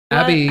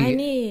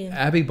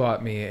Abby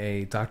bought me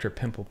a Dr.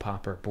 Pimple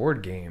Popper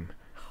board game,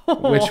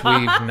 which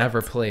we've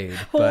never played.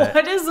 But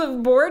what is a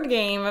board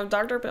game of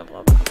Dr.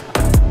 Pimple?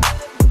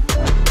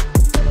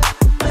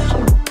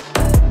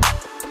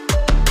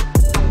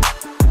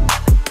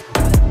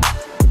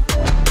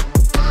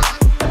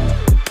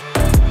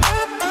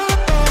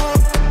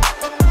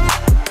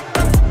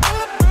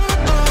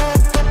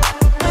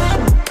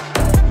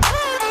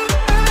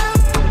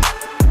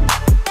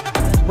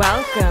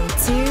 Welcome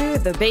to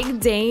the Big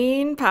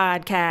Dane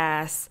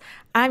podcast.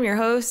 I'm your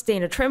host,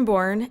 Dana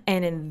Trimborn,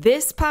 and in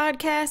this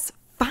podcast,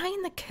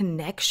 find the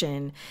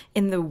connection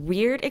in the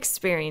weird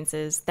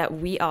experiences that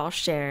we all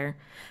share.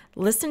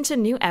 Listen to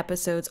new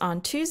episodes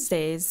on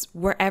Tuesdays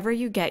wherever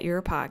you get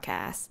your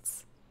podcasts.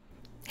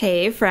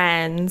 Hey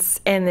friends,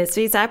 in this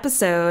week's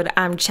episode,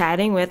 I'm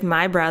chatting with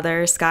my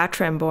brother, Scott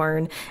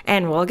Trimborn,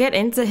 and we'll get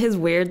into his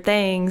weird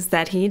things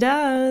that he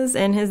does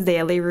in his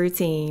daily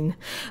routine.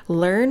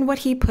 Learn what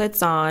he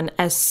puts on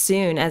as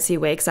soon as he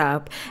wakes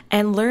up,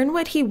 and learn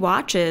what he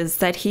watches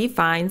that he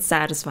finds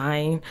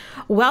satisfying.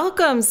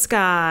 Welcome,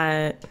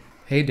 Scott.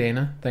 Hey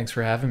Dana, thanks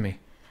for having me.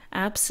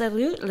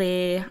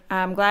 Absolutely.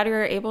 I'm glad we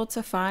were able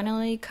to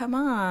finally come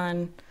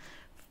on.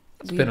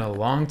 It's been a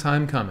long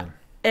time coming.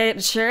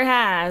 It sure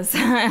has.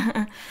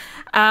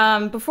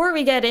 Before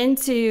we get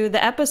into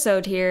the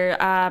episode here,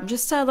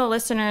 just tell the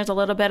listeners a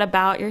little bit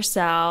about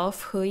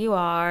yourself, who you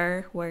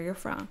are, where you're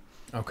from.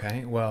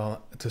 Okay,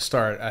 well, to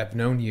start, I've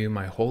known you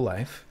my whole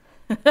life.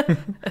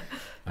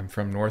 I'm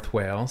from North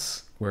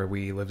Wales, where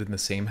we lived in the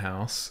same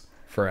house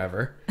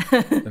forever.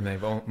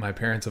 And my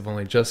parents have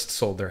only just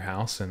sold their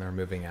house and are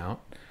moving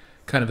out.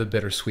 Kind of a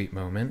bittersweet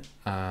moment.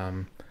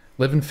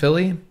 Live in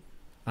Philly.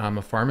 I'm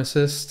a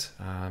pharmacist.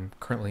 I'm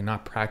currently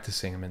not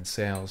practicing. I'm in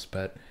sales,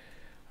 but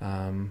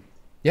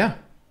yeah.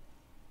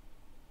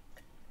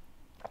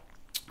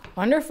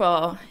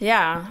 Wonderful.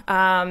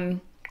 Yeah.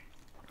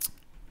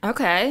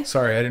 Okay.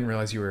 Sorry, I didn't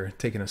realize you were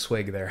taking a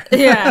swig there.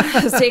 Yeah,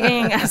 I was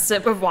taking a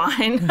sip of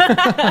wine.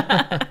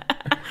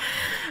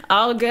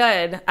 All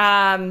good.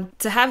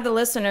 To have the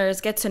listeners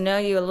get to know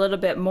you a little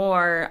bit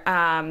more,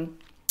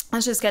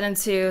 let's just get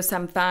into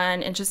some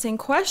fun, interesting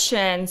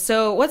questions.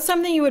 So what's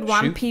something you would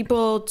want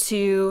people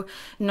to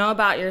know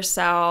about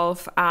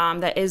yourself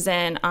that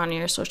isn't on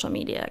your social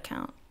media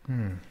account?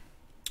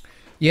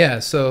 Yeah,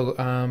 so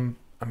I'm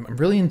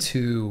really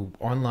into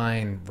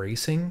online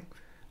racing.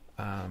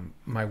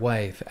 My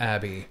wife,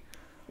 Abby,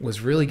 was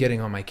really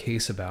getting on my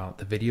case about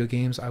the video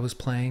games I was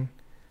playing.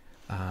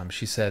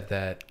 She said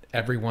that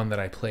every one that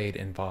I played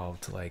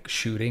involved like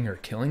shooting or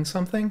killing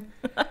something.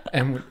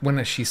 And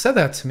when she said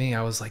that to me,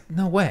 I was like,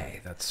 no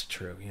way, that's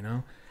true, you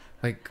know?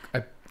 Like,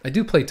 I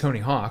do play Tony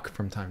Hawk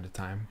from time to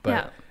time,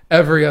 but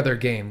every other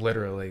game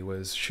literally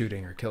was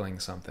shooting or killing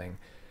something.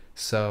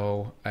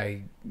 So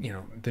the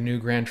new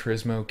Gran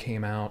Turismo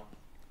came out.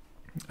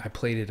 I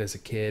played it as a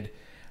kid.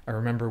 I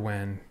remember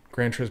when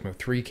Gran Turismo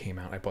 3 came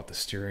out, I bought the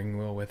steering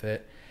wheel with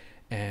it.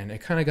 And it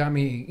kind of got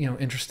me,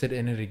 interested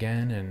in it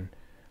again. And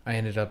I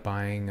ended up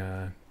buying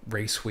a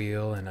race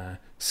wheel and a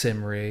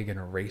sim rig and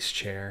a race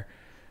chair,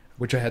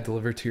 which I had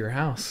delivered to your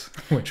house,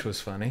 which was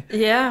funny.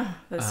 Yeah,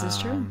 this is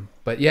true.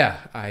 But yeah,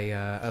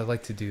 I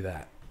like to do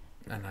that.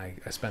 And I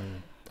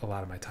spend a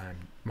lot of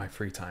my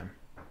free time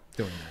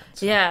doing that.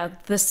 So. Yeah,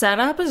 the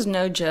setup is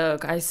no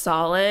joke. I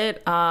saw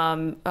it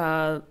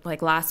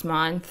like last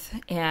month,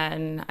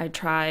 and I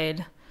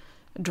tried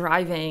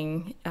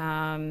driving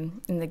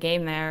in the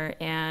game there,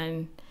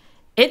 and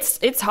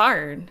it's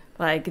hard.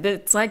 Like,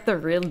 it's like the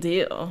real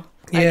deal.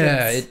 Like,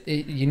 yeah,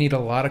 you need a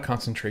lot of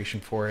concentration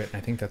for it. And I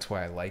think that's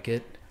why I like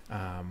it.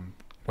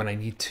 When I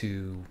need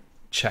to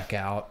check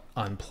out,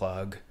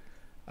 unplug,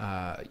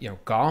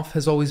 golf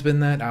has always been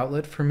that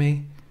outlet for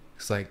me.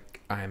 It's like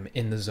I'm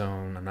in the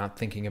zone. I'm not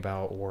thinking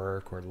about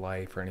work or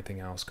life or anything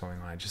else going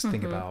on. I just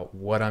think about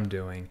what I'm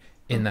doing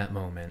in that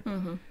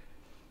moment.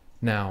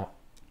 Now,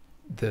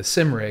 the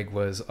sim rig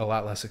was a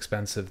lot less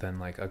expensive than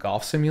like a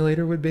golf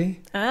simulator would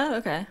be. Oh,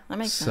 okay. That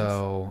makes sense.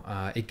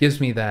 So it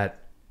gives me that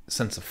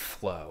sense of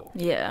flow.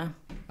 Yeah.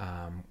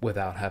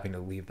 Without having to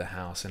leave the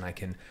house. And I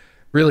can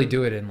really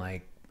do it in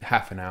like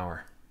half an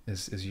hour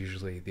is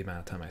usually the amount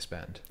of time I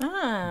spend.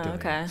 Oh,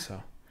 okay. It.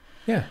 So,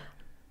 yeah.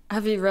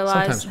 Have you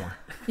realized? Sometimes more.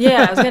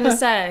 Yeah, I was going to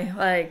say,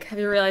 like, have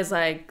you realized,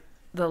 like,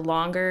 the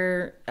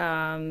longer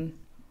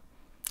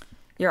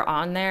you're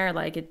on there,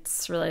 like,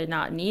 it's really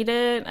not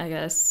needed, I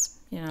guess,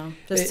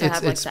 just to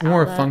have, like, it's the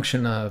more outlet. A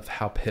function of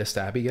how pissed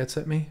Abby gets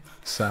at me.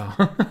 So,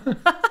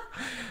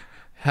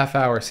 half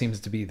hour seems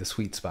to be the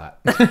sweet spot.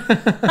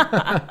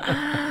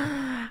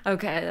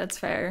 Okay, that's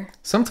fair.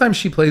 Sometimes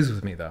she plays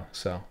with me, though,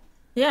 so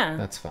yeah,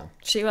 that's fun.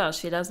 She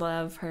does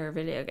love her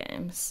video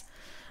games.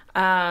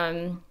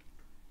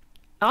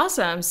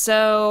 Awesome.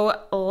 So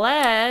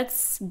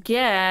let's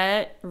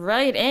get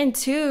right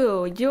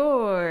into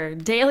your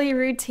daily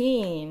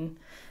routine.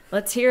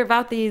 Let's hear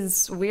about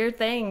these weird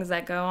things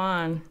that go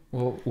on.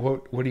 Well,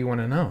 what do you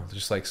want to know?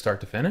 Just like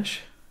start to finish?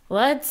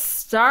 Let's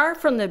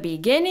start from the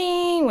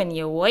beginning when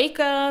you wake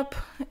up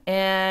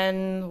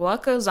and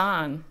what goes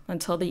on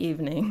until the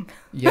evening.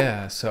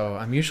 Yeah, so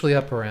I'm usually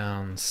up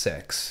around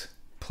 6,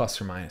 plus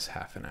or minus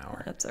half an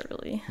hour. That's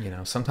early. You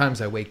know,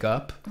 sometimes I wake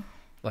up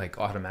like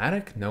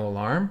automatic, no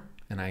alarm,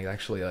 and I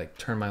actually like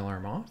turn my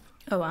alarm off.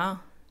 Oh, wow.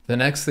 The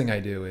next thing I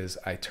do is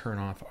I turn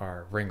off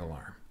our Ring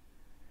alarm.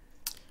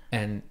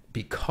 And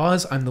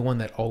because I'm the one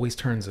that always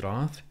turns it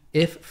off,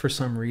 if for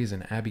some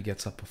reason Abby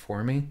gets up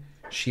before me,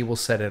 she will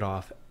set it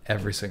off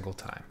every single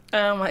time.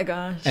 Oh my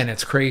gosh. And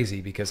it's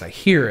crazy because I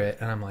hear it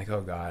and I'm like, oh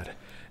God.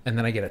 And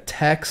then I get a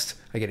text,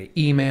 I get an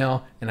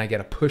email, and I get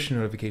a push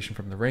notification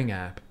from the Ring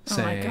app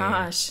saying, oh my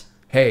gosh.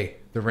 hey,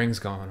 the Ring's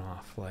going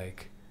off.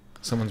 Like,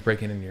 someone's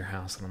breaking into your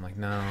house. And I'm like,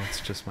 no,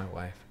 it's just my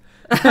wife.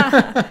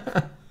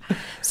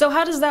 So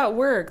how does that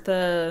work?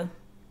 The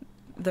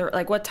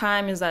like, what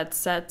time is that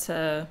set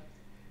to,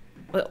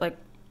 like,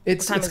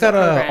 It's what time is got it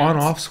a programmed?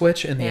 on-off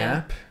switch in the Yeah.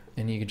 app,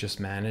 and you can just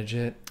manage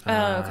it.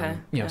 Oh, okay.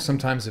 You know, Yeah.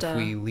 sometimes if Duh.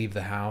 we leave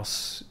the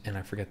house and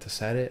I forget to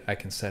set it, I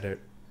can set it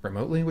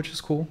remotely, which is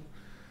cool.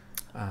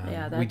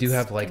 Yeah, we do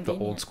that's have like the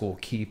old convenient. school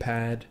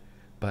keypad,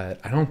 but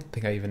I don't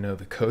think I even know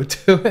the code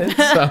to it.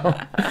 So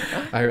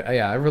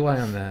I rely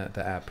on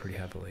the app pretty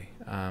heavily.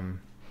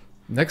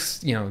 Next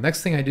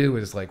thing I do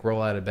is like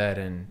roll out of bed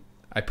and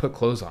I put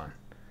clothes on.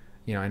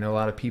 You know, I know a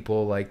lot of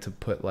people like to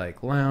put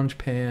like lounge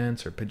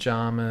pants or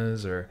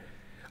pajamas or,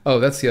 oh,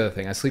 that's the other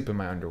thing. I sleep in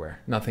my underwear,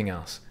 nothing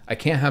else. I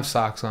can't have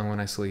socks on when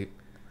I sleep.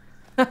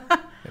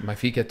 My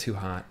feet get too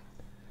hot.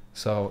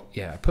 So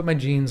yeah, I put my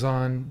jeans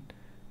on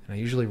and I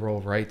usually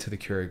roll right to the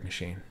Keurig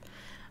machine.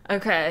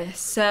 Okay,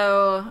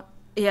 so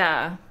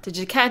yeah, did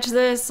you catch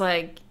this?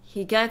 Like,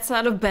 he gets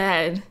out of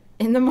bed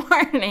in the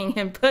morning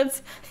and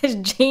puts his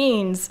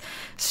jeans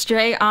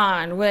straight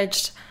on,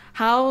 which,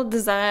 how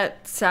does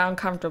that sound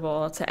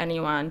comfortable to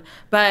anyone?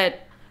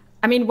 But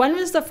I mean, when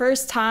was the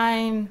first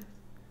time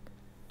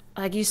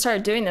like you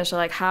started doing this, or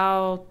like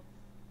how,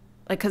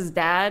 like, because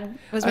Dad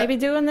was maybe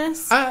doing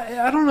this?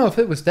 I don't know if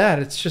it was that.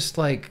 It's just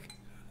like,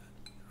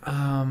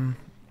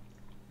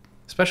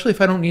 especially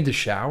if I don't need to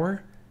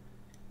shower,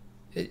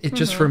 it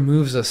just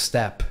removes a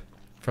step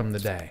from the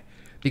day,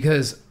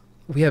 because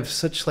we have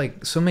such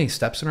like so many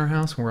steps in our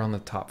house when we're on the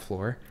top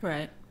floor.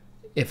 Right.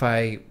 If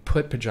I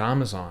put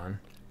pajamas on,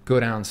 go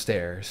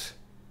downstairs,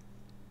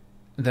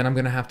 then I'm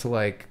gonna have to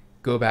like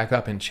go back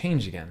up and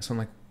change again. So I'm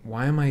like,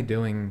 why am I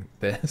doing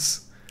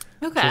this?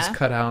 Okay. Just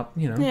cut out,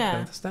 you know, Yeah.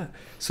 cut out the step.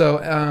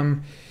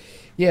 So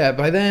yeah,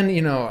 by then,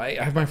 you know, I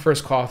have my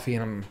first coffee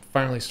and I'm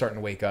finally starting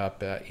to wake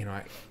up. You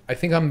know, I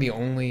think I'm the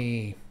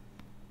only,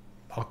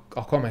 I'll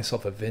call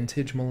myself a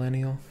vintage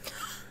millennial.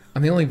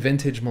 I'm the only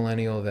vintage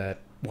millennial that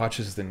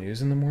watches the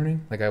news in the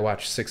morning. Like, I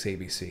watch 6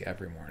 ABC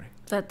every morning.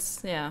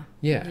 That's, yeah.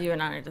 Yeah. You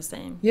and I are the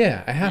same.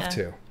 Yeah, I have Yeah.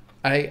 to.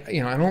 I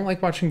don't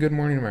like watching Good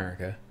Morning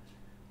America,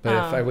 but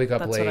if Oh, I wake up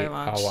that's what late, I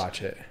watch. I'll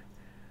watch it.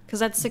 Because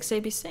that's 6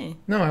 ABC.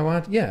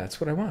 No, that's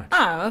what I watch.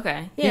 Oh,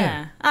 okay.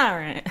 Yeah. All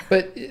right.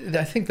 But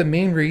I think the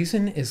main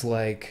reason is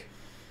like,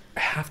 I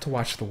have to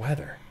watch the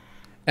weather.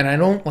 And I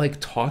don't like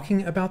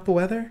talking about the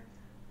weather,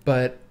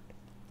 but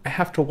I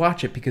have to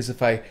watch it because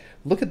if I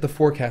look at the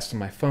forecast on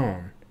my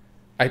phone,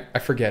 I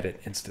forget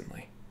it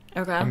instantly.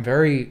 Okay. I'm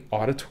very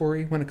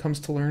auditory when it comes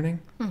to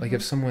learning. Like,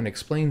 if someone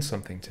explains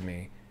something to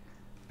me,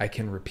 I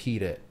can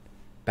repeat it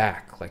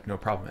back, like, no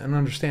problem, and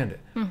understand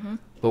it.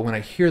 But when I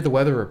hear the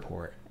weather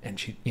report and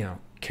she, you know,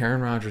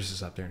 Karen Rogers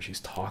is up there and she's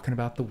talking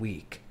about the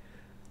week,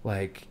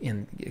 like,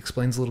 and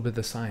explains a little bit of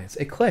the science,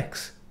 it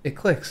clicks.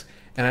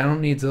 And I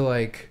don't need to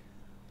like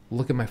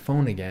look at my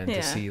phone again Yeah.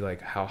 to see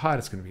like how hot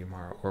it's going to be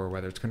tomorrow or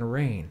whether it's going to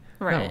rain.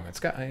 Right. No, it's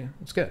good.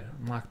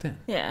 I'm locked in.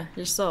 Yeah,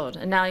 you're sold.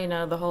 And now you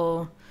know the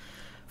whole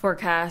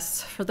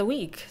forecast for the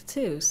week,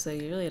 too. So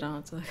you really don't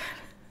have to look at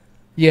it.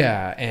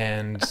 Yeah,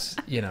 and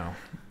you know,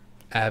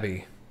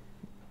 Abby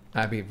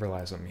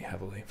relies on me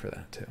heavily for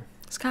that too.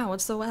 Scott,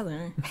 what's the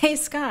weather? Hey,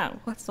 Scott,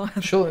 what's the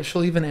weather?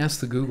 She'll even ask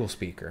the Google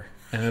speaker,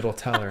 and it'll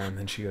tell her, and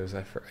then she goes,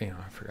 I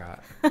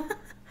forgot.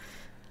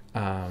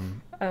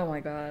 Oh,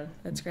 my God.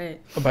 That's great.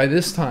 By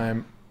this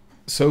time,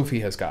 Sophie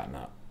has gotten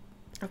up.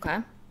 Okay.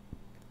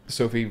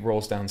 Sophie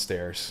rolls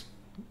downstairs.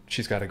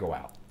 She's got to go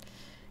out.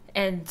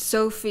 And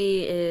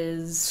Sophie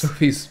is...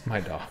 Sophie's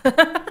my dog.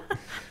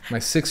 My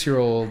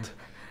 6-year-old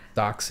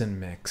dachshund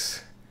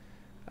mix.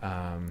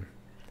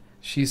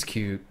 She's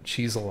cute.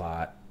 She's a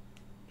lot.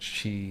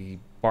 She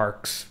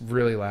barks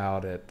really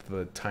loud at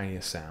the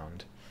tiniest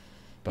sound.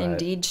 But,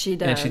 Indeed she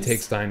does. And she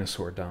takes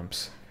dinosaur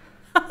dumps.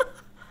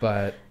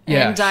 But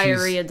yeah, and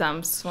diarrhea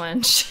dumps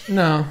when she...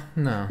 No,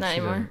 she anymore?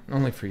 doesn't.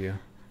 Only for you.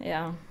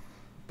 Yeah.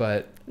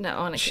 But No,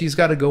 on a she's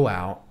got to go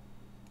out,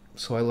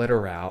 so I let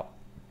her out.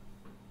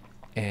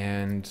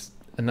 And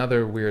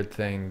another weird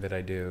thing that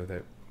I do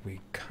that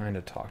we kind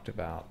of talked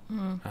about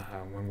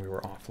when we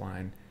were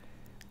offline,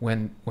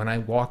 when I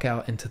walk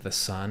out into the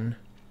sun,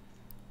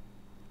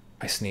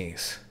 I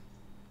sneeze.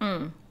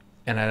 And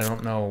I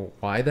don't know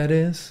why that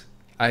is.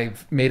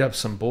 I've made up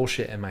some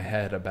bullshit in my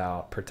head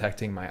about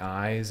protecting my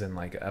eyes and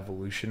like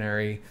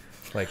evolutionary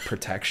like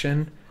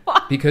protection.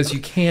 because you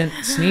can't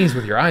sneeze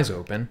with your eyes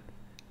open.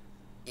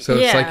 So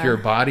it's like Yeah. your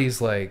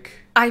body's like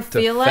I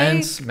feel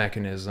defense like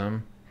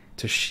mechanism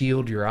to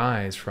shield your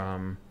eyes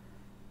from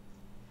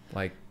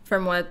like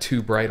from what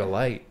too bright a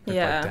light, like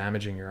Yeah.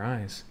 damaging your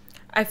eyes.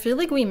 I feel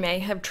like we may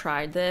have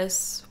tried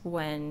this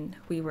when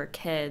we were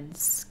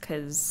kids,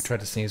 because Try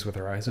to sneeze with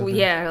our eyes open.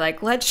 yeah,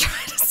 like let's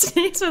try to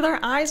sneeze with our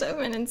eyes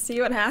open and see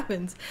what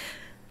happens.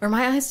 Are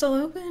my eyes still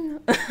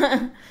open?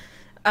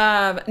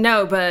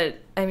 No, but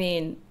I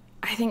mean,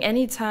 I think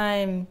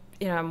anytime,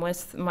 I'm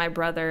with my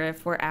brother,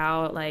 if we're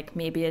out, like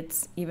maybe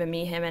it's even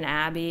me, him, and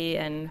Abby,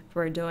 and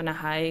we're doing a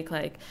hike,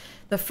 like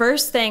the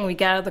first thing we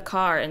get out of the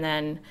car, and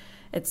then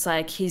it's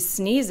like he's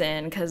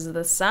sneezing because of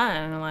the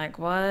sun. I'm like,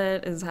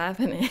 what is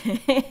happening?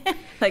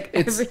 Like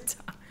every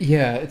time.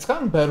 Yeah, it's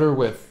gotten better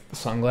with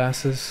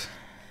sunglasses.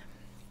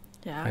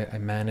 Yeah. I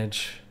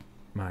manage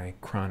my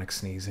chronic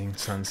sneezing,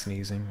 sun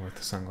sneezing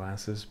with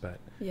sunglasses, but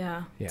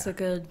Yeah. It's Yeah. a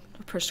good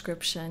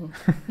prescription.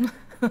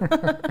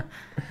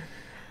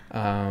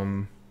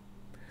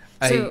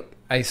 So-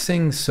 I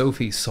sing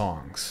Sophie's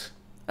songs.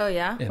 Oh,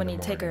 yeah? In When the you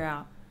take her morning.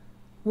 out.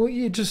 Well,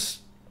 you just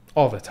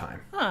all the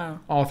time, Oh.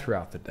 all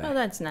throughout the day. Oh,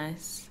 that's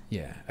nice.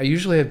 Yeah, I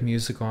usually have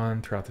music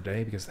on throughout the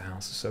day because the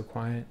house is so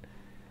quiet.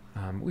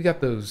 We got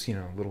those,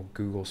 little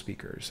Google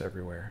speakers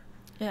everywhere,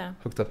 Yeah.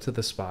 hooked up to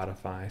the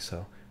Spotify,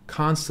 so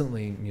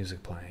constantly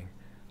music playing.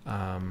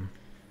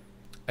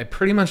 I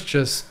pretty much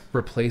just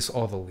replace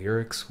all the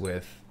lyrics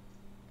with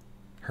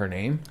her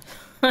name.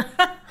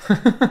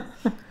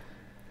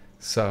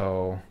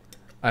 So,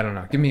 I don't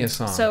know. Give me a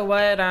song. So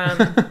what,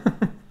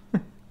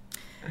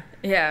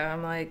 yeah,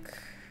 I'm like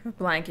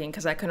blanking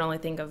because I could only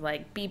think of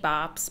like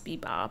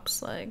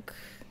bebops, like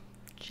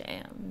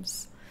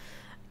jams.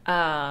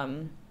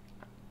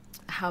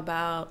 How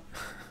about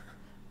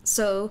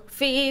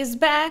Sophie's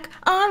back?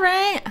 All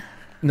right.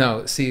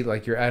 No, see,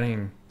 like you're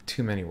adding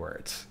too many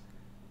words.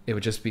 It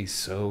would just be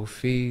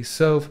Sophie.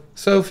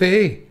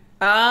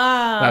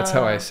 Oh. That's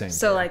how I sing.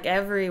 So to her. like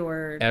every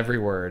word. Every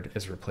word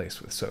is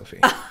replaced with Sophie.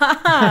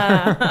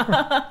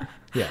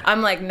 Yeah.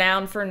 I'm like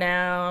noun for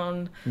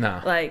noun.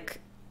 No. Like,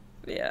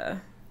 yeah.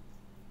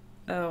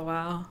 Oh,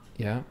 wow.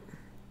 Yeah.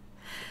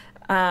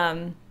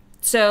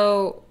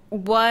 So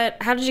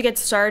how did you get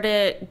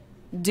started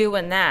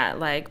doing that?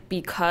 Like,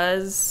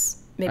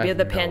 because I maybe have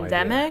of the no idea.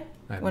 pandemic?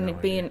 I have When no it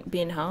idea.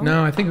 being home?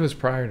 No, I think it was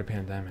prior to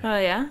pandemic. Oh,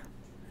 yeah?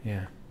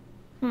 Yeah.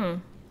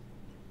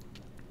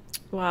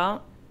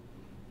 Well,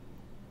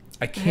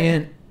 I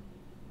can't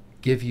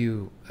give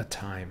you a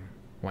time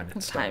when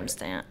it started.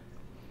 timestamp.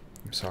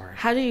 I'm sorry.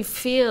 How do you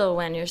feel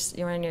when you're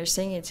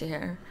singing to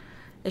her?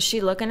 Is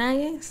she looking at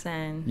you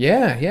saying,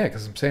 Yeah,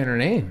 because I'm saying her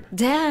name,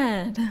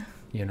 Dad?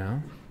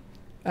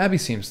 Abby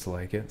seems to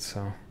like it,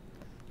 so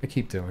I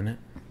keep doing it.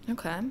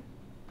 Okay.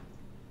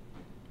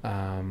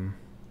 Um,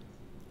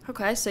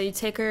 Okay, so you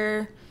take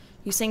her,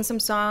 you sing some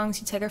songs,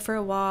 you take her for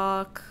a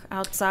walk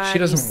outside. she you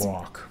doesn't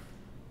walk.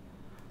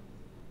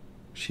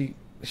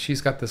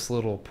 She's got this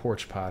little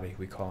porch potty,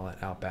 we call it,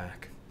 out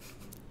back.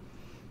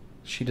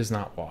 She does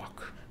not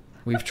walk.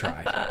 We've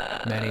tried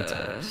many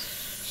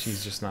times.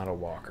 She's just not a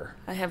walker.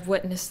 I have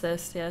witnessed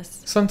this,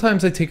 yes.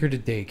 Sometimes I take her to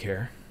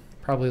daycare,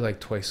 probably like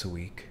twice a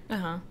week,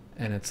 Uh-huh.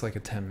 and it's like a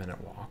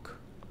 10-minute walk.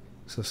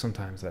 So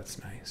sometimes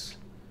that's nice.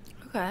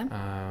 Okay.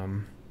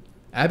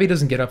 Abby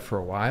doesn't get up for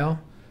a while,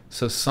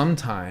 so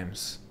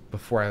sometimes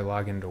before I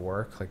log into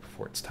work, like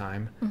before it's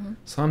time,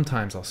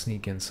 sometimes I'll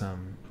sneak in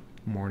some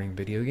morning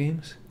video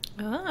games.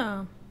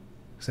 Oh.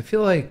 Because I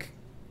feel like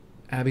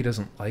Abby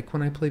doesn't like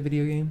when I play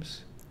video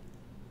games,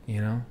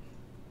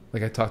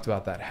 Like I talked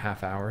about that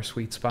half-hour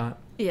sweet spot.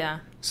 Yeah.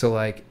 So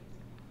like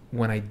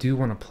when I do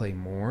want to play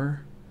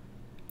more,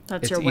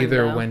 That's it's your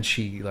either window. when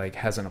she like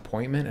has an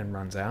appointment and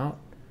runs out,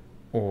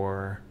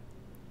 or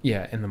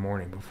in the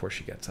morning before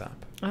she gets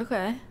up.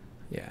 Okay.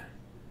 Yeah.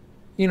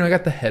 I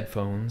got the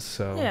headphones,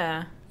 so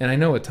Yeah. and I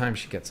know what time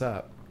she gets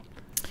up.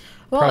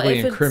 Well, Probably if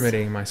it's-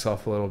 incriminating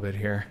myself a little bit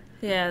here.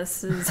 Yeah,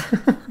 this is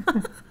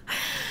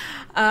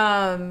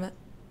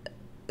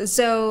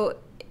so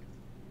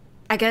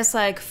I guess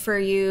like for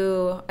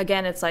you,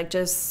 again, it's like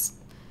just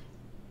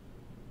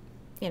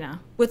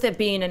with it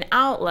being an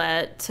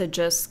outlet to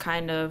just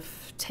kind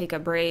of take a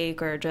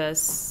break or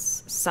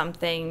just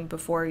something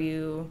before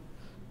you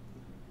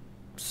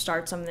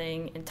start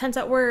something intense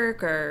at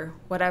work or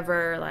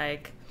whatever,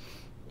 like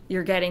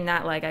you're getting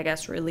that, like, I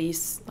guess,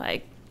 release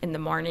like in the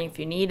morning if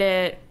you need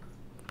it,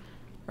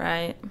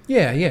 right?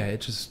 Yeah,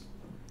 it just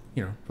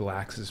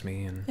relaxes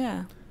me and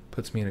Yeah.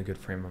 puts me in a good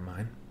frame of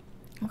mind.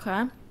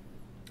 Okay.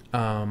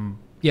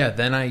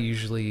 Then I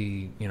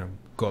usually,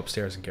 go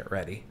upstairs and get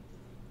ready.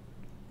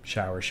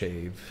 Shower,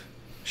 shave,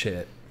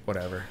 shit,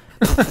 whatever.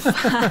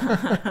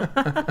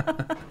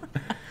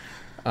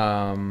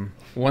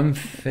 One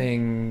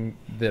thing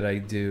that I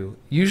do,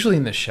 usually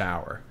in the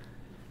shower,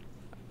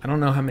 I don't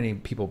know how many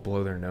people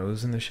blow their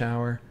nose in the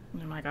shower.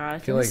 Oh my god, I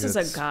feel think like this is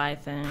that's a guy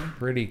thing.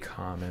 Pretty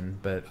common,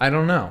 but I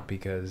don't know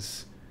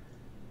because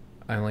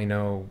I only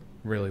know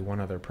really one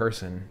other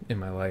person in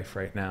my life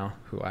right now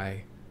who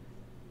I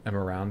am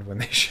around when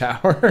they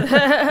shower.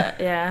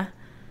 Yeah.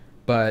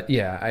 But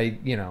yeah, I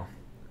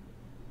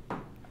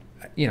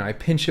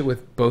pinch it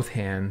with both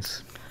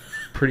hands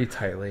pretty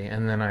tightly,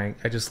 and then I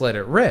just let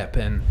it rip.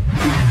 And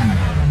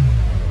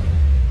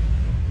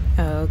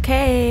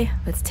Okay,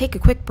 let's take a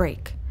quick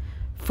break.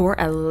 For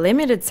a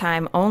limited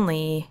time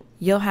only,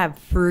 you'll have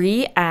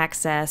free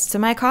access to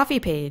my coffee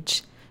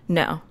page.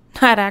 No,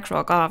 not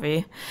actual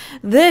coffee.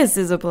 This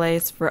is a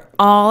place for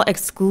all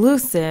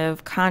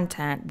exclusive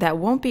content that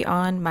won't be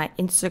on my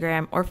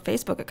Instagram or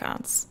Facebook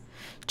accounts.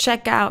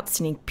 Check out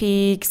sneak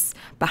peeks,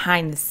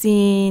 behind the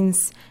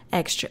scenes,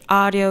 extra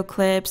audio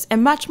clips,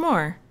 and much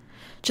more.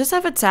 Just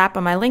have a tap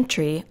on my link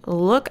tree,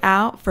 look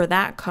out for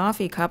that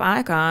coffee cup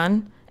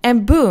icon,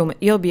 and boom,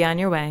 you'll be on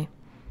your way.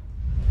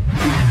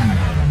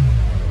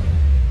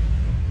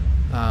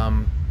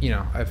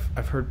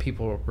 I've heard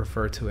people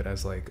refer to it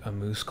as like a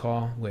moose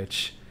call,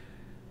 which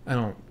I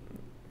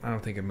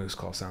don't think a moose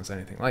call sounds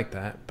anything like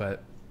that.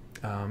 But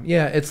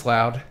yeah, it's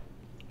loud.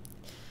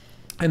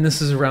 And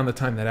this is around the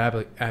time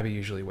that Abby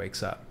usually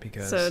wakes up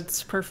because. So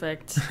it's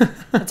perfect.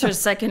 It's her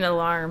second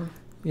alarm.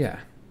 Yeah.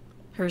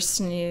 Her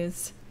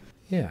snooze.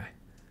 Yeah.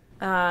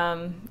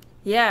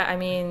 Yeah, I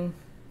mean,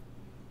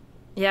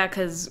 yeah,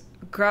 because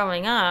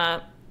growing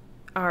up,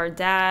 our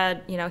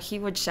dad, he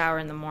would shower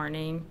in the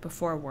morning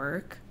before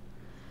work.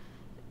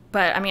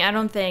 But, I mean,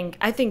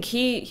 I think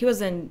he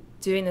wasn't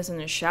doing this in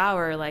the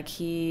shower. Like,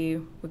 he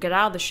would get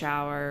out of the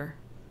shower.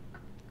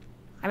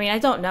 I mean, I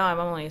don't know. I'm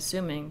only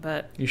assuming,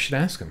 but. You should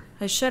ask him.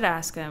 I should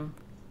ask him.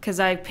 Because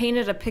I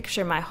painted a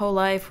picture my whole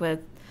life with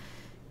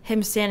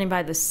him standing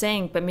by the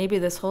sink, but maybe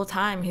this whole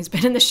time he's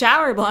been in the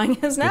shower blowing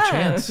his nose. Good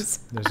chance.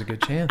 There's a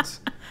good chance.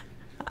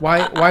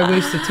 Why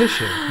waste the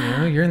tissue?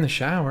 You're in the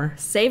shower.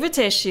 Save a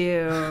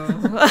tissue.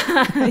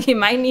 You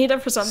might need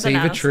it for something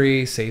else. Save a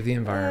tree, save the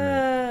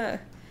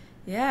environment.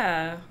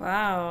 Yeah,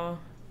 wow.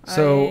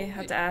 So, I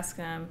have to ask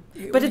him.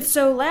 But it's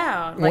so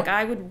loud. Like,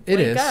 I would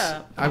wake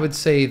up. I would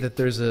say that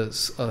there's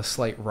a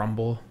slight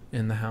rumble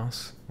in the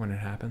house when it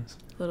happens.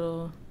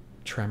 Little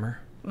tremor.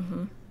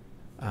 Mm-hmm.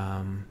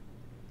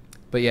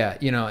 But yeah,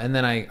 and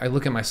then I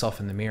look at myself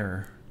in the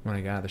mirror when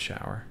I get out of the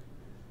shower.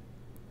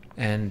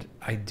 And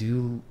I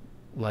do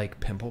like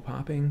pimple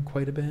popping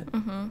quite a bit.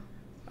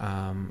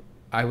 Mm-hmm.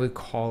 I would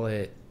call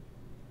it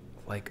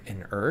like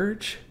an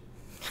urge,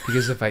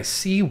 because if I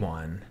see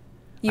one,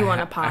 you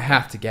want to pop. I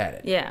have to get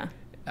it. Yeah.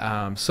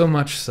 So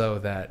much so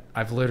that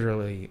I've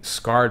literally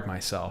scarred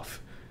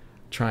myself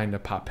trying to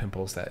pop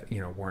pimples that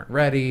weren't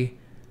ready,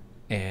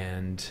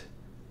 and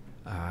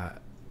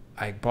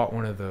I bought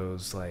one of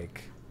those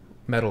like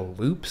metal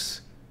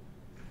loops.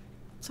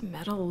 It's a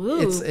metal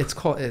loop. It's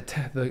called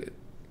the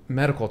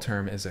medical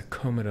term is a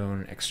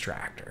comedone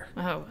extractor.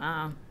 Oh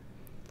wow.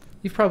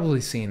 You've probably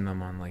seen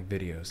them on like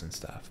videos and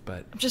stuff,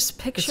 but I'm just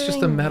picturing it's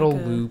just a metal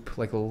loop,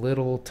 like a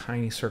little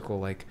tiny circle,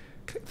 like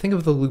think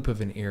of the loop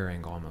of an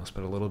earring almost,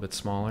 but a little bit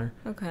smaller.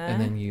 Okay. And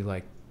then you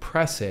like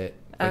press it,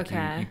 like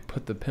okay. you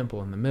put the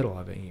pimple in the middle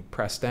of it, and you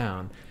press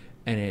down,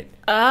 and it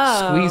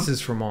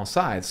squeezes from all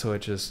sides, so it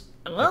just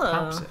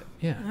pops it.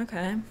 Yeah.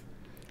 Okay.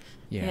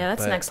 Yeah,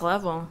 that's next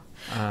level.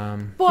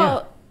 Well,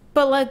 yeah.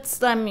 But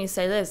let me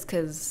say this,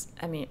 because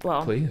I mean,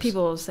 well, please.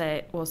 People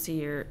will see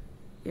your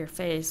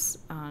face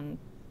on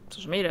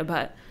social media,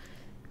 but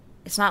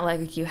it's not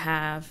like you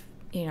have,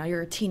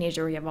 you're a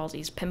teenager where you have all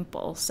these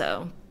pimples,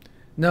 so.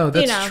 No,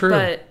 that's true.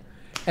 But,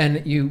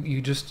 and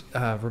you just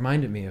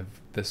reminded me of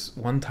this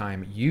one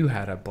time you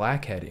had a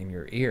blackhead in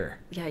your ear.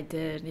 Yeah, I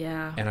did.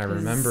 Yeah. And I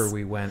remember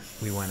we went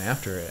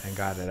after it and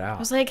got it out. I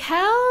was like,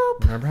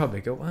 help! Remember how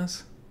big it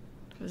was?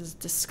 It was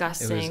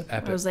disgusting.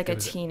 It was like a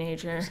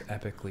teenager. It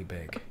was epically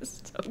big. It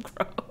was so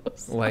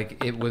gross.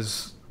 Like it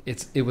was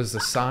the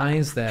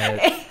size that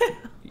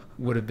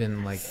would have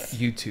been like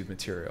YouTube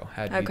material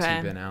had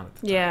YouTube been out at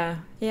the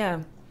time. Yeah.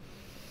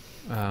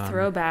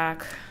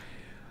 Throwback.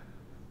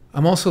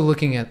 I'm also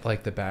looking at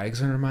like the bags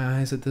under my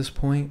eyes at this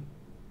point,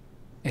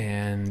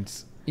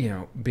 and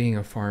being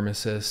a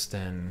pharmacist,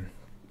 and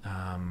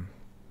I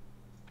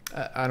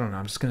don't know.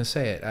 I'm just gonna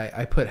say it.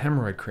 I put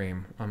hemorrhoid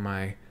cream on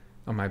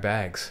my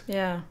bags.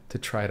 Yeah. To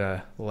try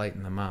to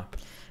lighten them up.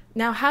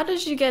 Now, how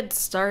did you get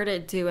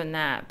started doing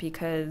that?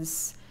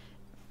 Because,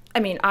 I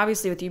mean,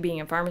 obviously with you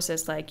being a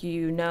pharmacist, like,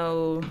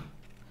 the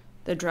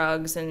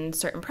drugs and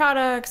certain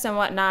products and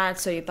whatnot,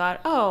 so you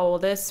thought, oh, well,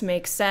 this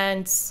makes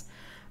sense.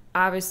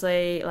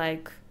 Obviously,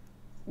 like,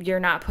 you're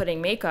not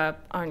putting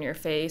makeup on your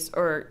face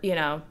or,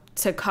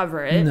 to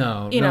cover it.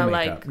 No, no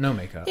makeup. No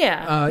makeup.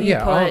 Yeah.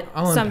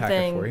 I'll unpack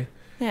it for you.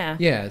 Yeah.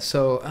 Yeah,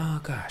 so, oh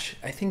gosh,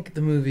 I think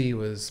the movie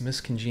was Miss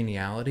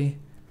Congeniality.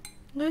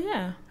 Oh,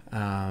 yeah.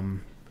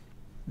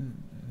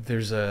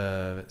 There's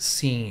a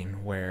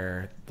scene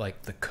where,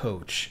 like, the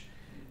coach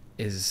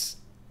is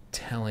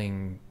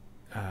telling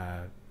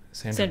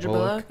Sandra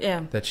Bullock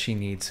that she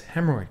she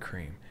hemorrhoid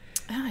cream.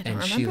 Oh, I don't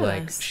and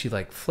remember she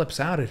flips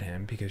out at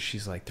him because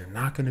she's like, they're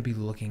not going to be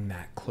looking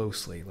that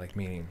closely, like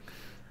meaning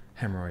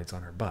hemorrhoids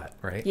on her butt,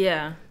 right?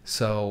 Yeah.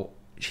 So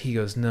he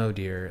goes, no,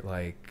 dear,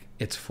 like,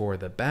 it's for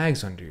the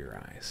bags under your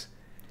eyes.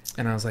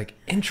 And I was like,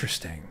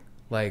 interesting.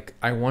 Like,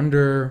 I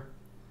wonder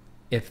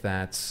if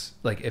that's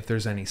like, if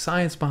there's any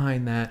science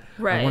behind that.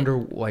 Right. I wonder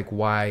like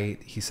why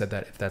he said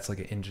that, if that's like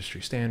an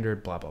industry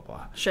standard, blah, blah,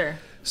 blah. Sure.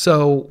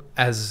 So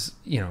as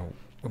you know,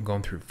 I'm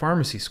going through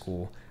pharmacy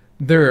school,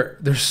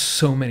 there's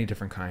so many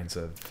different kinds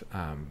of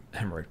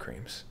hemorrhoid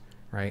creams,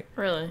 right?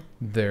 Really?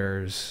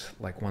 There's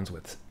like ones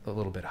with a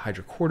little bit of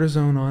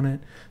hydrocortisone on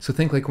it. So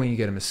think like when you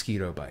get a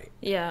mosquito bite.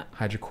 Yeah.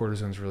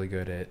 Hydrocortisone's really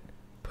good at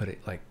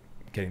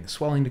getting the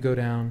swelling to go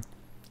down.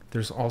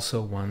 There's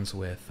also ones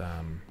with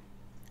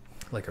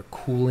like a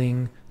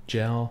cooling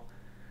gel,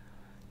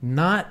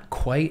 not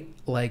quite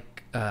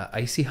like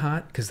icy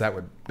hot, because that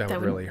would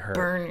really hurt.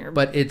 Burn your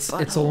but it's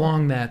butthole.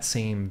 along that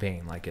same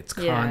vein. Like, it's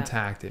Yeah.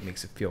 contact. It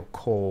makes it feel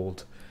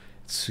cold.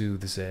 It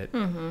soothes it.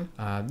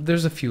 Mm-hmm.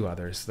 There's a few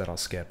others that I'll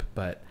skip,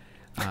 but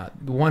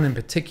the one in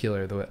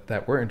particular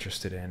that we're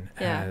interested in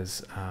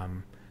has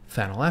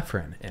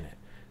phenylephrine in it.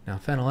 Now,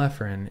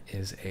 phenylephrine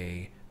is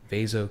a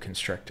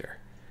vasoconstrictor.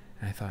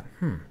 And I thought,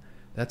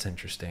 that's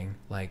interesting.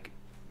 Like,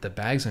 the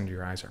bags under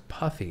your eyes are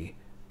puffy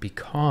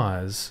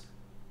because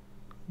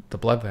the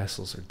blood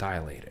vessels are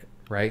dilated,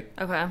 right?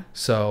 Okay.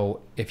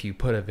 So if you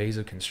put a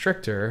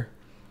vasoconstrictor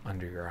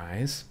under your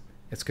eyes,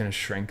 it's going to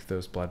shrink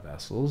those blood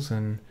vessels,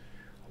 and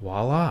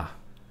voila.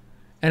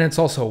 And it's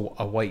also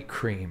a white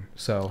cream,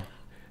 so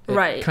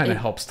it kind of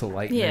helps to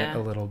lighten it a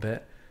little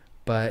bit.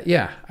 But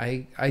yeah,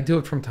 I do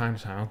it from time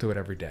to time. I don't do it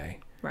every day.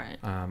 Right.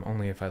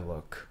 Only if I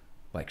look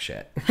like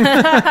shit.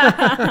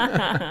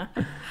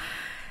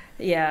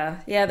 Yeah.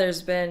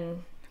 There's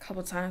been a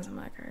couple times I'm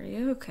like, "Are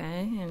you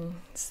okay?" And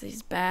it's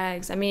these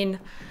bags. I mean,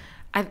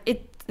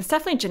 it's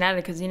definitely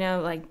genetic, because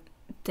like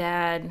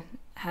Dad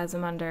has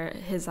them under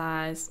his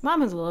eyes.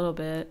 Mom has a little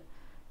bit,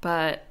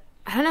 but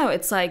I don't know.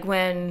 It's like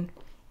when,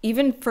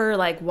 even for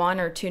like 1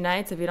 or 2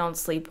 nights, if you don't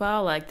sleep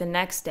well, like the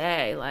next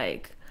day,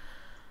 like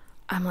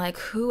I'm like,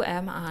 who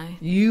am I?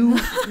 You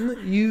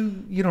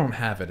don't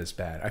have it as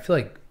bad. I feel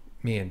like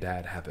me and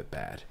Dad have it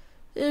bad.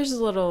 There's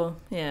a little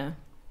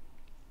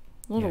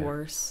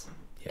worse.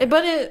 Yeah.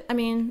 But I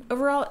mean,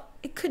 overall,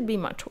 it could be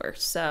much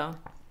worse. So,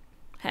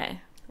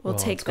 hey, we'll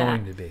take it's that.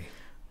 going to be.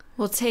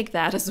 We'll take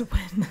that as a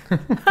win.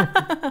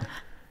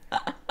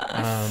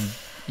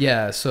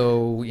 Yeah,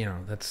 so,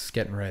 that's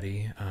getting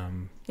ready.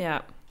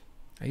 Yeah.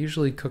 I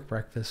usually cook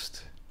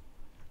breakfast.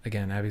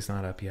 Again, Abby's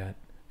not up yet.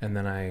 And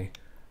then I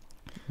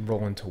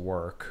roll into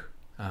work.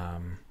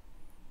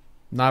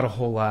 Not a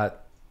whole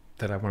lot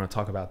that I want to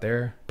talk about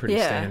there. Pretty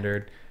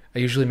standard. I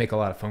usually make a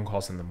lot of phone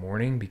calls in the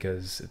morning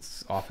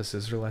because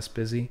offices are less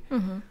busy.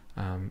 Mm-hmm.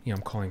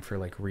 I'm calling for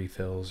like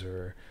refills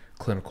or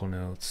clinical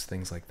notes,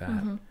 things like that.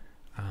 Mm-hmm.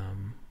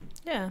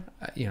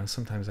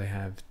 Sometimes I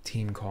have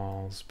team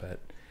calls, but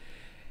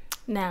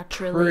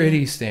Naturally.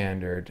 pretty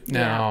standard.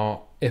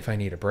 Now, if I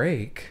need a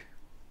break,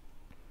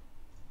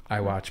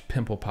 I watch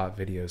pimple pop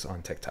videos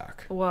on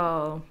TikTok.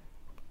 Whoa.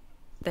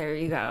 There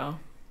you go.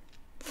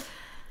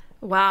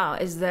 Wow.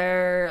 Is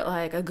there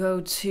like a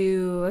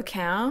go-to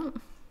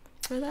account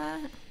for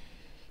that?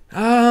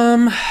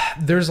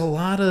 There's a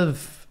lot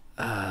of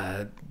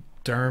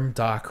Derm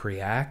Doc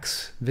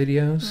Reacts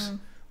videos,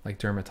 like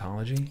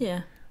dermatology.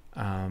 Yeah.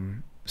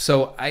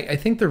 So I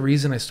think the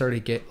reason I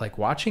started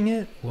watching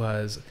it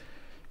was,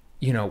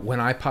 when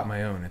I pop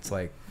my own, it's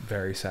like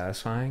very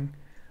satisfying.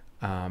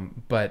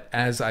 But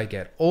as I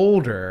get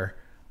older,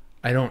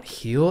 I don't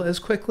heal as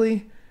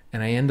quickly,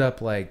 and I end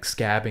up like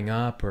scabbing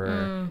up,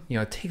 or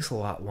it takes a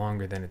lot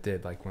longer than it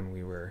did like when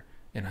we were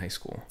in high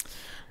school.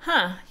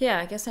 Huh. Yeah,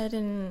 I guess I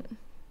didn't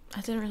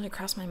really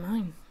cross my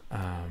mind.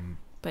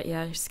 But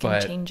yeah, your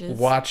skin changes.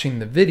 Watching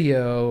the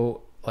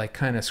video like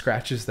kind of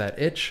scratches that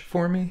itch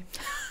for me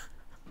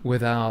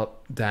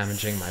without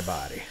damaging my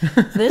body.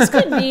 This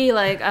could be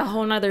like a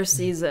whole nother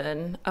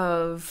season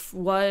of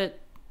what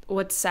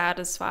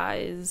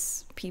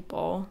satisfies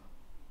people.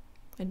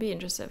 I'd be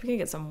interested if we could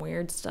get some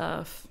weird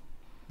stuff.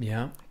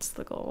 Yeah. It's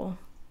the goal.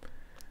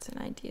 It's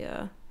an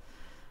idea.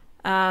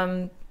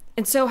 And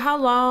so how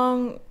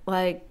long,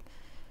 like,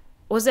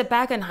 was it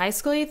back in high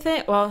school, you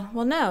think? Well,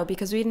 no,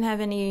 because we didn't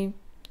have any,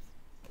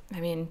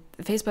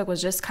 Facebook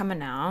was just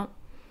coming out.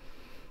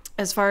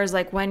 As far as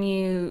like when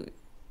you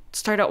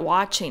started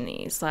watching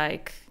these,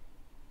 like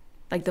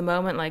the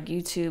moment like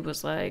YouTube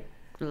was like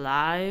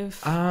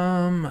live.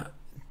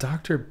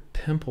 Dr.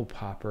 Pimple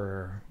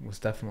Popper was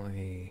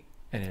definitely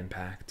an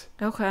impact.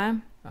 Okay.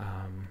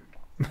 And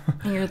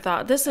your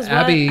thought, this is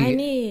what I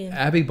need.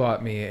 Abby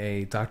bought me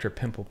a Dr.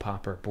 Pimple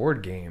Popper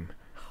board game,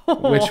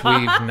 which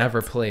we've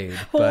never played.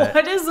 But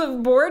what is a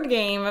board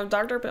game of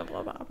Dr.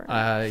 Pimple Popper?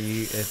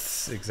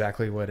 It's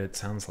exactly what it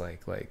sounds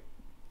like. Like,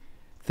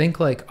 think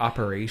like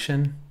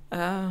Operation.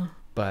 Oh.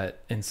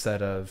 But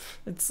instead of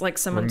it's like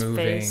someone's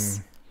removing face.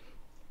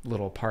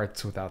 Little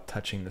parts without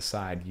touching the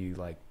side, you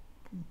like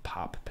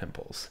pop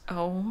pimples.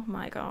 Oh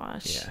my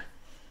gosh. Yeah.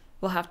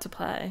 We'll have to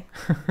play.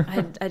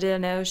 I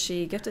didn't know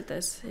she gifted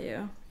this to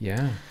you.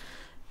 Yeah.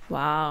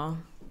 Wow.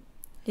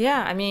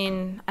 Yeah,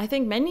 I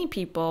think many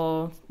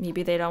people,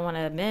 maybe they don't want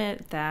to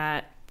admit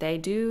that they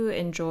do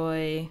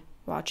enjoy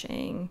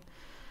watching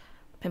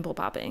pimple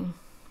popping.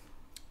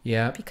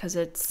 Yeah. because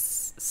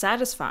it's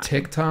satisfying.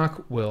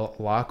 TikTok will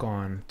lock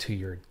on to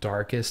your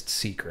darkest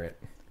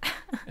secret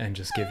and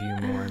just give you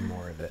more and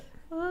more of it.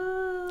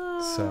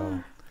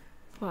 So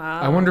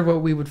Wow. I wonder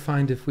what we would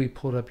find if we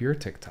pulled up your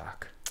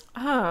TikTok.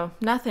 Oh,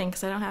 nothing,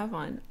 because I don't have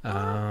one.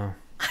 Oh,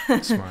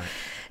 smart.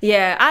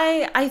 Yeah,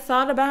 I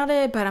thought about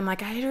it, but I'm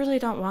like, I really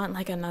don't want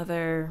like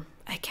another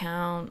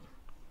account.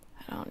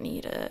 I don't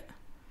need it.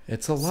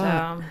 It's a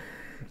lot. So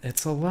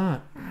It's a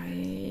lot.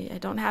 I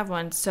don't have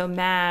one. So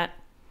Matt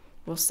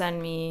will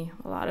send me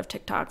a lot of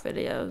TikTok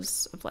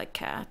videos of like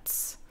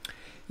cats.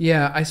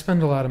 Yeah, I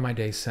spend a lot of my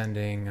day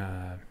sending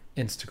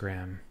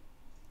Instagram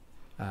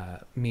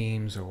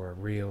memes or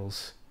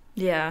reels.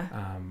 Yeah.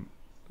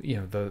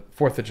 The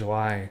 4th of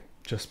July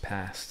just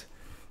passed,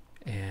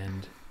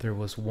 and there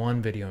was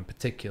one video in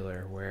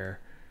particular where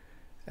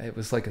it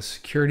was like a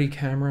security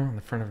camera on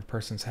the front of a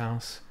person's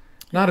house.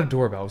 Not a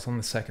doorbell, it was on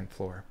the 2nd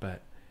floor,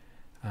 but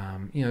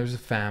there's a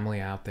family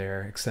out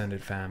there,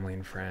 extended family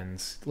and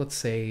friends, let's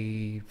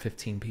say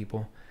 15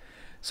 people.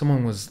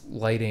 Someone was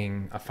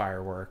lighting a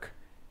firework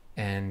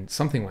and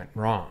something went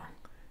wrong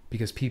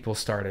because people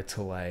started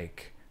to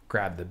like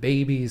grab the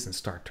babies and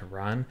start to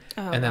run.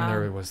 Oh, and then wow.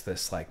 there was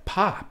this like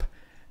pop,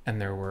 and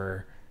there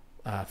were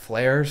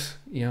flares,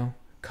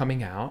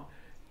 coming out,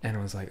 and it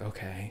was like,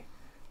 okay,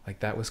 like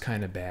that was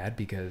kind of bad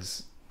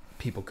because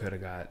people could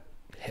have got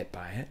hit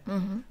by it.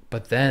 Mm-hmm.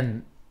 But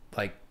then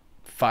like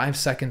 5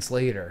 seconds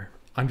later,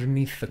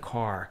 underneath the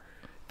car,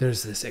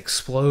 there's this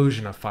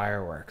explosion of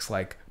fireworks,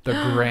 like the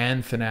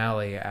grand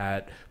finale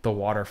at the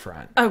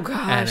waterfront. Oh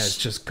gosh. And it's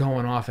just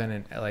going off, and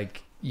it,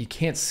 like, you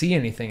can't see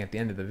anything at the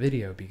end of the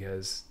video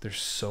because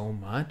there's so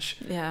much.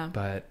 Yeah.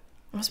 But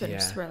It must have been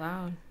super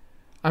loud.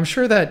 I'm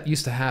sure that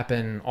used to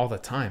happen all the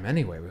time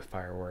anyway with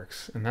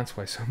fireworks, and that's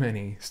why so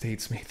many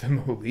states made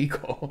them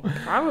illegal.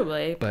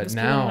 Probably. But because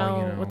now, people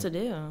don't know what to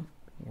do.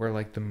 We're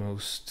like the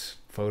most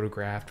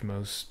photographed,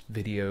 most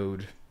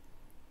videoed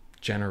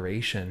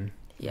generation.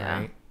 Yeah.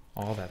 Right?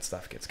 All that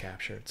stuff gets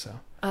captured. So.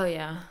 Oh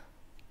yeah.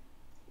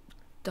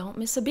 Don't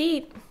miss a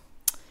beat.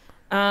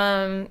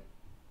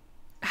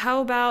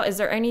 How about, is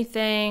there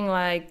anything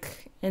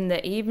like in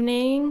the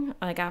evening,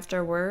 like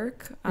after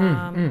work?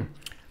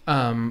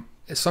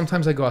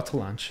 Sometimes I go out to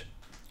lunch.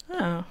 Oh,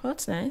 well,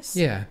 that's nice.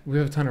 Yeah, we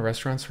have a ton of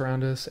restaurants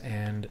around us,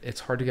 and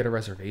it's hard to get a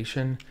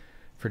reservation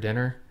for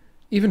dinner,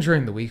 even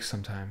during the week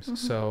sometimes. Mm-hmm.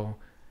 So,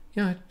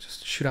 yeah, I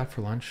just shoot out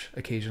for lunch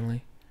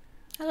occasionally.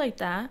 I like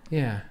that.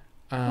 Yeah.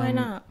 Why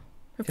not?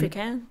 If you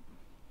can.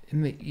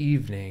 In the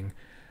evening,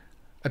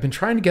 I've been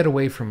trying to get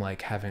away from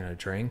like having a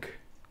drink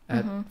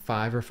at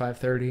 5 or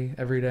 5:30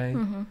 every day.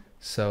 Mm-hmm.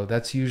 So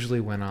that's usually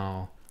when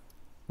I'll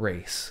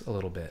race a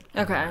little bit.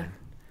 Okay. online.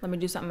 Let me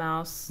do something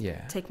else.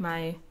 Yeah. Take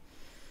my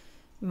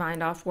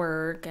mind off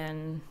work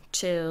and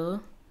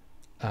chill.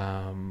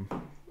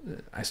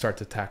 I start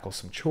to tackle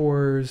some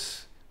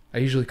chores. I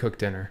usually cook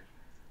dinner.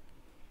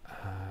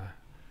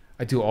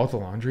 I do all the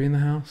laundry in the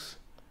house.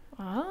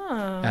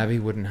 Oh. Abby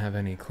wouldn't have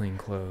any clean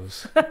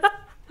clothes.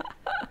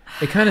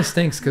 It kind of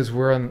stinks because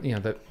we're on,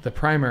 the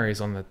primary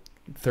is on the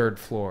 3rd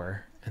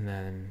floor, and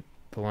then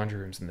the laundry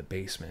room's in the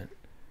basement.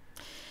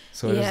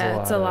 So it is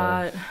it's a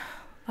lot.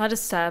 A lot of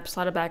steps, a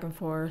lot of back and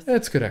forth.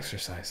 It's good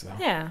exercise though.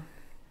 Yeah.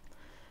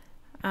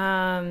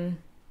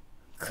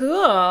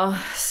 Cool.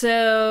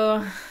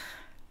 So,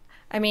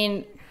 I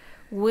mean,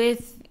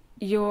 with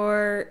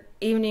your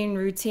evening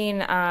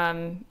routine,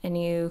 and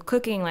you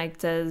cooking, like,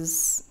 do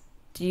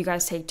you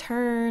guys take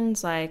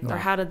turns, like, No. or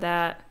how did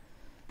that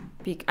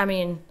be? I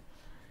mean,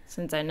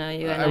 since I know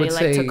you, I know would you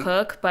like say, to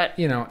cook, but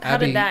how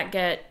Abby, did that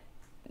get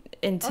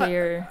into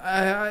your?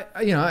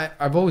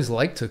 I've always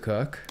liked to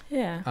cook.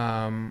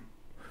 Yeah.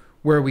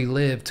 Where we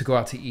live, to go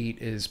out to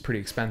eat is pretty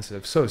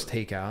expensive. So is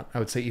takeout. I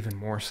would say even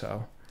more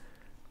so.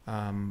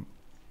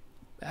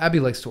 Abby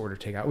likes to order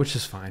takeout, which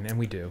is fine, and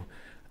we do.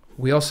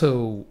 We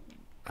also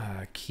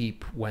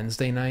keep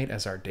Wednesday night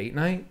as our date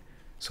night.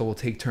 So we'll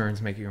take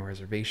turns making a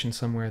reservation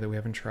somewhere that we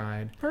haven't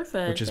tried.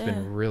 Perfect. Which has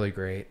been really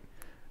great.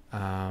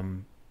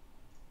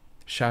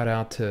 Shout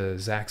out to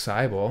Zach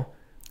Seibel,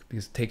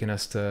 because taking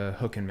us to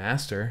Hook and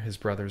Master, his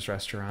brother's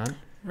restaurant.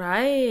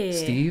 Right.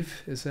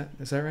 Steve, is that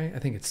right? I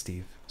think it's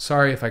Steve.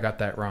 Sorry if I got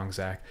that wrong,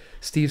 Zach.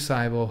 Steve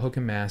Seibel, Hook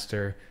and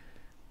Master,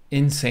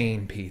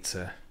 insane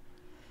pizza.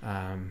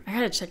 I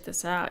gotta check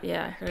this out.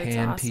 Yeah, I heard it's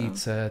Pan awesome.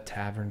 pizza,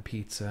 tavern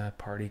pizza,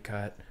 party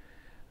cut,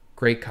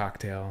 great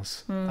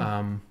cocktails.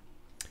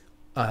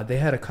 They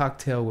had a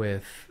cocktail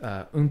with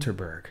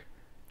Unterberg.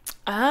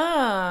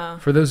 Ah.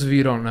 For those of you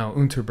who don't know,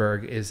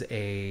 Unterberg is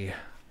a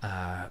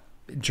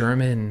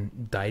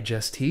German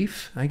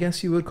digestif, I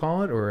guess you would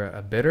call it, or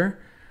a bitter.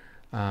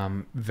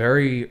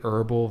 Very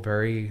herbal,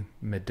 very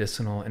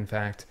medicinal. In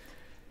fact,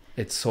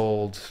 it's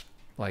sold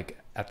like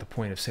at the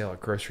point of sale at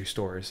grocery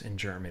stores in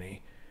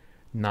Germany,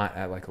 not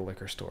at like a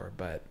liquor store.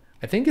 But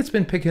I think it's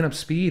been picking up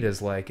speed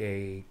as like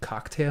a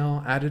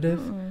cocktail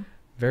additive.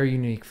 Very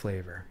unique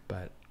flavor.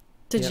 But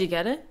Did you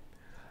get it?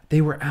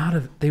 they were out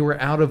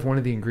of one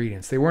of the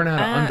ingredients. They weren't out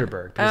of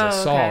Underberg because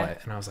I saw okay. it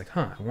and I was like,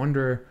 I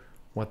wonder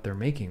what they're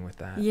making with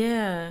that.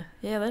 Yeah.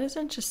 Yeah, that is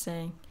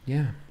interesting.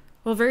 Yeah.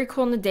 Well, very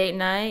cool on the date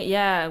night.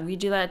 Yeah, we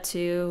do that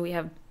too. We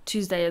have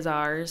Tuesday as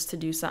ours to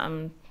do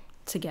something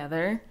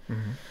together.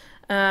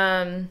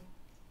 And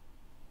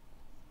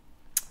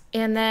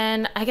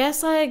then I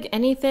guess like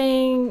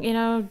anything,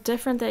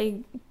 different that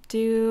you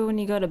do when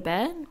you go to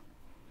bed?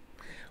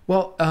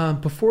 Well,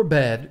 before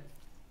bed,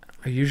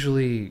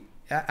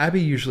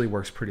 Abby usually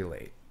works pretty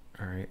late.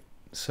 All right.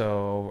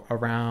 So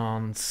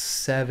around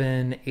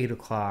 7, 8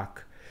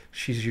 o'clock,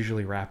 she's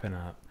usually wrapping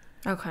up.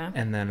 Okay.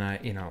 And then,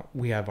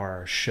 we have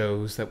our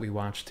shows that we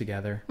watch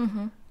together.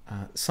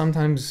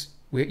 Sometimes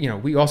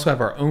we also have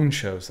our own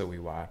shows that we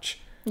watch.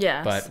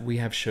 Yes. But we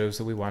have shows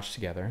that we watch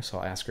together. So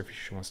I'll ask her if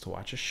she wants to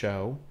watch a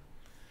show.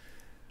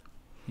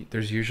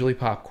 There's usually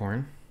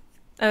popcorn.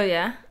 Oh,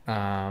 yeah?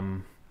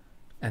 And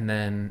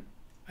then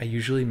I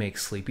usually make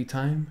sleepy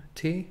time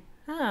tea.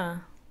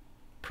 Ah.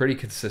 Pretty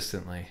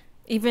consistently.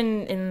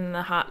 Even in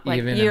the hot, like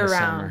Even year in the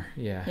round. summer.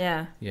 Yeah.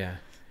 Yeah. Yeah.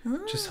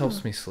 Just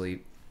helps me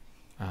sleep.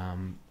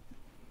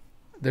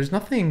 There's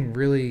nothing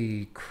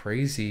really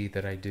crazy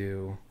that I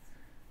do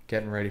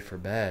getting ready for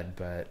bed,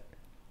 but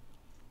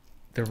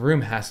the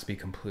room has to be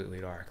completely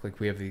dark. Like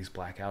we have these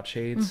blackout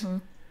shades.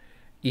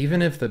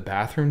 Even if the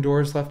bathroom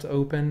door is left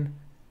open,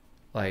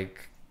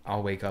 like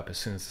I'll wake up as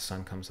soon as the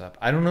sun comes up.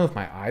 I don't know if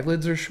my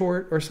eyelids are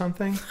short or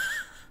something.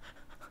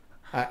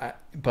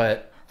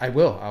 But I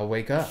will. I'll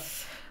wake up.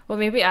 Well,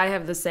 maybe I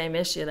have the same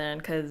issue then,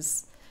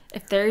 because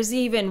if there's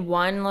even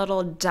one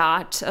little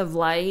dot of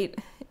light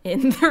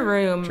in the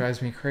room,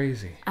 Drives me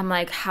crazy. I'm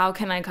like, how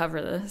can I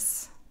cover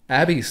this?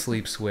 Abby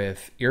sleeps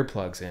with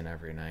earplugs in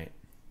every night.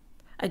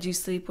 I do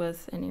sleep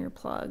with an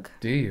earplug.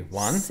 Do you?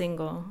 One?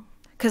 Single.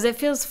 Because it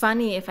feels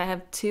funny if I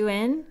have two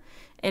in,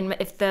 and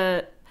if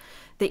the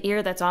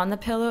ear that's on the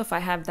pillow, if I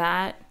have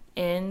that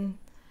in,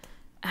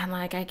 I'm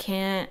like, I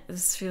can't.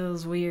 This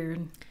feels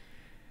weird.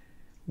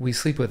 We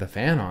sleep with a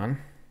fan on.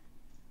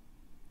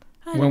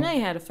 I didn't know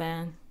you had a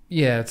fan.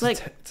 Yeah, it's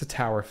Like- it's a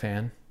tower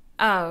fan.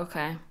 Oh,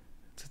 okay.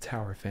 It's a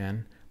tower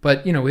fan.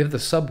 But, we have the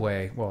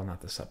subway. Well,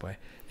 not the subway.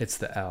 It's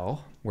the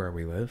L where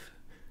we live.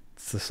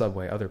 It's the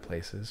subway other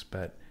places.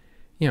 But,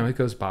 it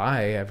goes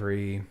by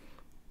every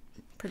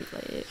Pretty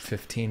late.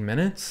 15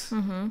 minutes.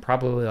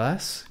 Probably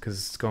less because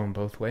it's going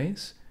both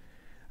ways.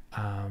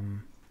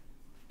 And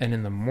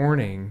in the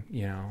morning,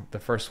 the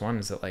first one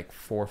is at like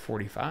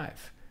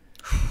 4:45.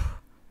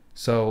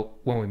 So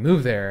when we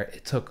moved there,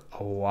 it took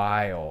a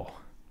while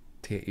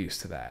to get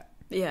used to that.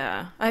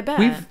 Yeah, I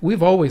bet.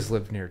 We've always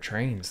lived near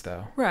trains,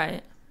 though.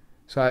 Right.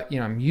 So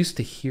I'm used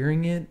to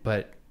hearing it,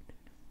 but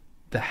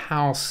the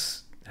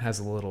house has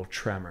a little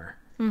tremor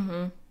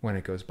when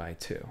it goes by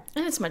too.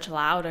 And it's much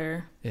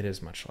louder. It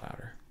is much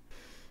louder.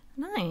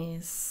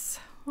 Nice.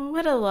 Well,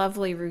 what a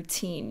lovely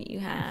routine you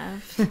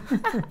have.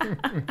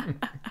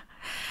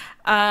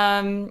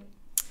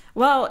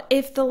 Well,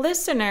 if the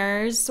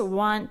listeners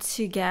want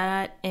to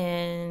get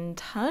in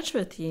touch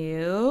with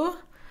you,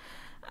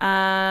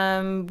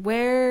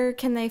 where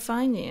can they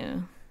find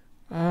you?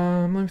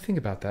 Let me think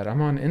about that.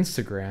 I'm on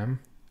Instagram.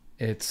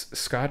 It's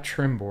Scott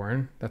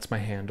Trimborn. That's my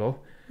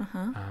handle.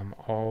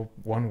 All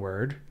one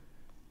word.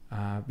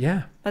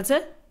 Yeah. That's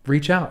it?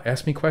 Reach out.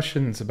 Ask me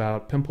questions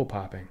about pimple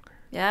popping.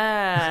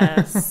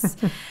 Yes.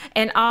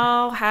 And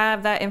I'll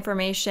have that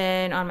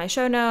information on my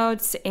show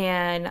notes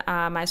and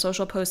my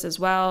social posts as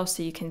well,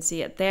 so you can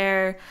see it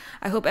there.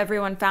 I hope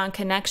everyone found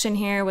connection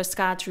here with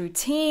Scott's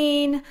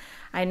routine.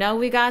 I know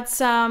we got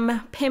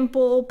some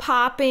pimple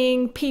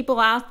popping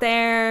people out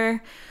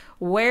there.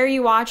 Where are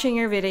you watching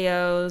your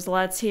videos?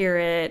 Let's hear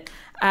it.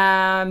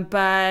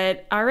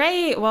 But all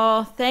right.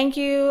 Well, thank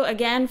you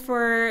again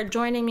for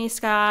joining me,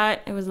 Scott.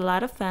 It was a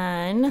lot of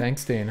fun.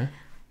 Thanks, Dana.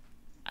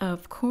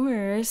 Of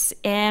course.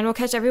 And we'll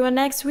catch everyone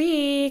next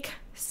week.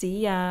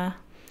 See ya.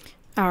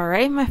 All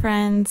right, my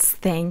friends.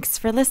 Thanks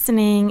for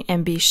listening.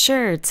 And be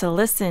sure to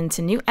listen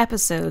to new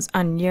episodes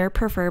on your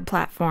preferred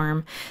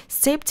platform.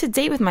 Stay up to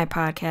date with my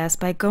podcast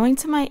by going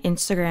to my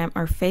Instagram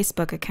or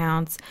Facebook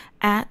accounts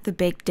at the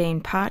Big Dane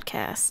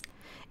Podcast.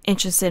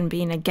 Interested in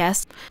being a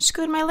guest? Just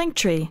go to my link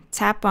tree,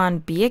 tap on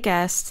Be a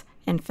Guest,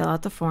 and fill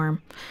out the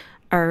form.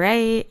 All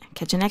right.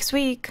 Catch you next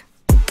week.